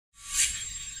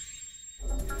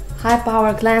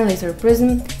High-power Glan-laser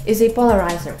prism is a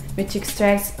polarizer which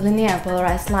extracts linear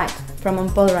polarized light from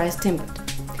unpolarized input.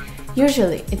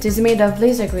 Usually, it is made of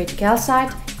laser-grade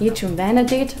calcite, yttrium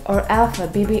vanadate or alpha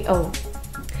BBO.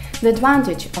 The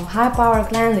advantage of high-power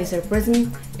Glan-laser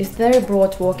prism is very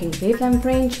broad working wavelength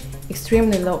range,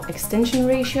 extremely low extinction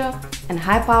ratio, and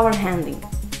high power handling.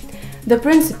 The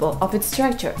principle of its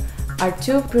structure are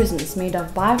two prisms made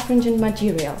of birefringent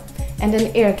material and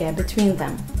an air gap between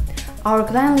them. Our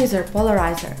Glan-laser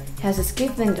polarizer has a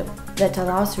escape window that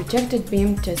allows rejected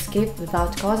beam to escape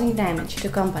without causing damage to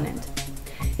component.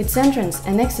 Its entrance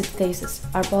and exit faces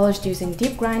are polished using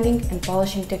deep grinding and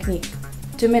polishing technique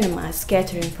to minimize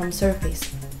scattering from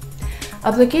surface.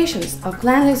 Applications of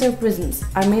Glan-laser prisms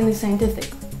are mainly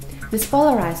scientific. This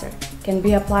polarizer can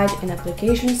be applied in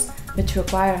applications which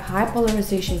require high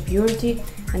polarization purity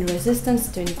and resistance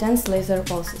to intense laser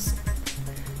pulses.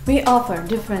 We offer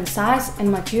different size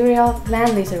and material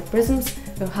Glan-laser prisms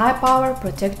with high power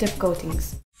protective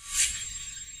coatings.